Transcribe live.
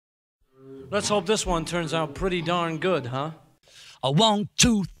Let's hope this one turns out pretty darn good, huh? A 1,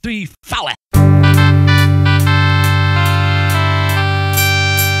 2, 3, foul it. I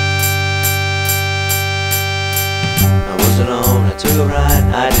was alone, I took a ride,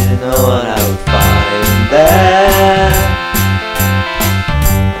 I didn't know what I would find there.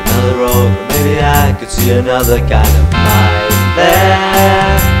 Another road, or maybe I could see another kind of mind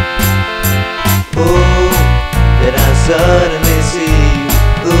there. Ooh, did I suddenly see you?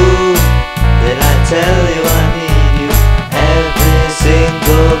 Ooh, did I tell you I need you every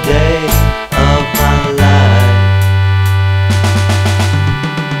single day of my life?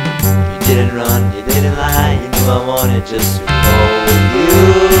 You didn't run, you didn't lie, you knew I wanted just to hold you.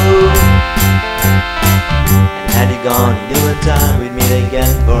 And had you gone, you knew in time we'd meet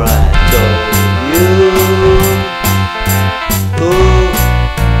again, for I told you. Ooh,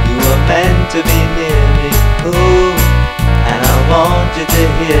 you were meant to be near me. Ooh, and I want you to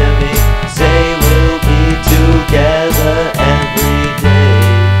hear me say we'll be together every day.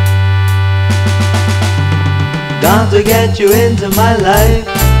 Got to get you into my life.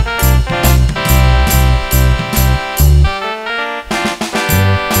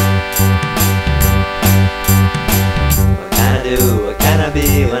 What can I do, what can I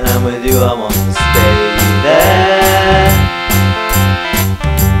be? When I'm with you I want to stay there.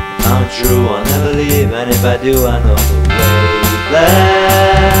 If I'm true I'll never leave, and if I do I know the way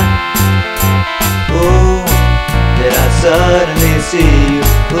there. Ooh, did I suddenly see you?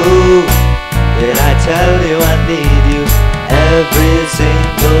 Ooh, did I tell you I need you every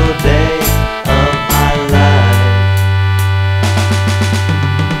single day of my life?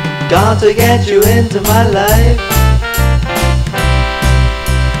 Got to get you into my life.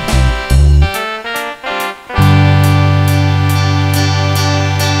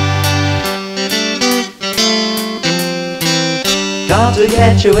 Got to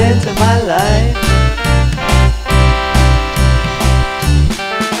get you into my life.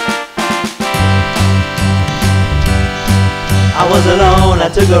 I was alone, I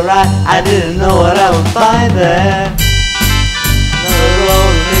took a ride, I didn't know what I would find there. Another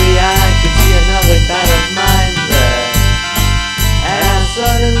road, maybe I could see another kind of mind there. And I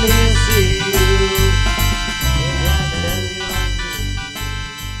suddenly see you. Yeah, I tell you I need you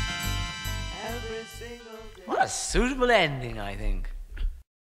every single day. What a suitable ending, I think.